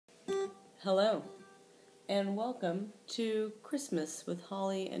Hello, and welcome to Christmas with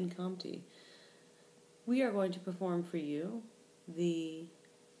Holly and Compty. We are going to perform for you the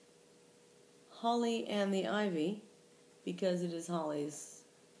Holly and the Ivy because it is Holly's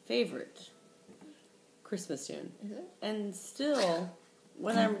favorite Christmas tune. Is it? And still,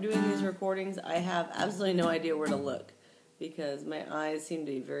 when I'm doing these recordings, I have absolutely no idea where to look because my eyes seem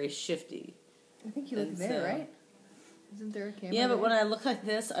to be very shifty. I think you look there, right? Isn't there a camera? Yeah, but there? when I look like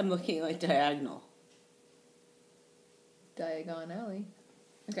this, I'm looking like diagonal. Diagon Alley.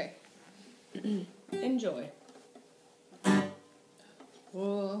 Okay. Enjoy.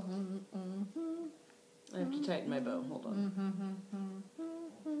 Whoa. I have to tighten my bow. Hold on.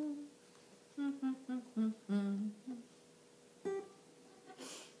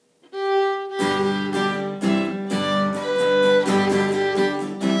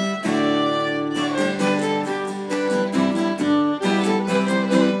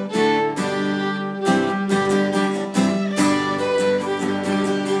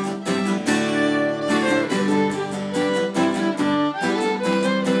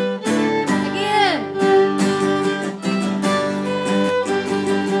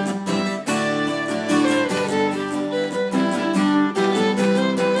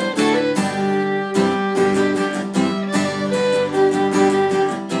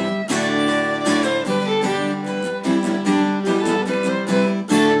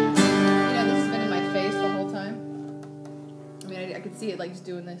 See it like just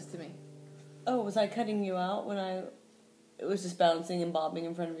doing this to me. Oh, was I cutting you out when it was just bouncing and bobbing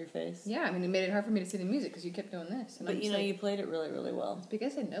in front of your face? Yeah, I mean, it made it hard for me to see the music because you kept doing this. And but you know, you played it really, really well. It's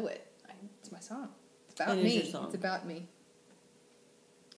because I know it. It's my song. It's about me. It is your song. It's about me.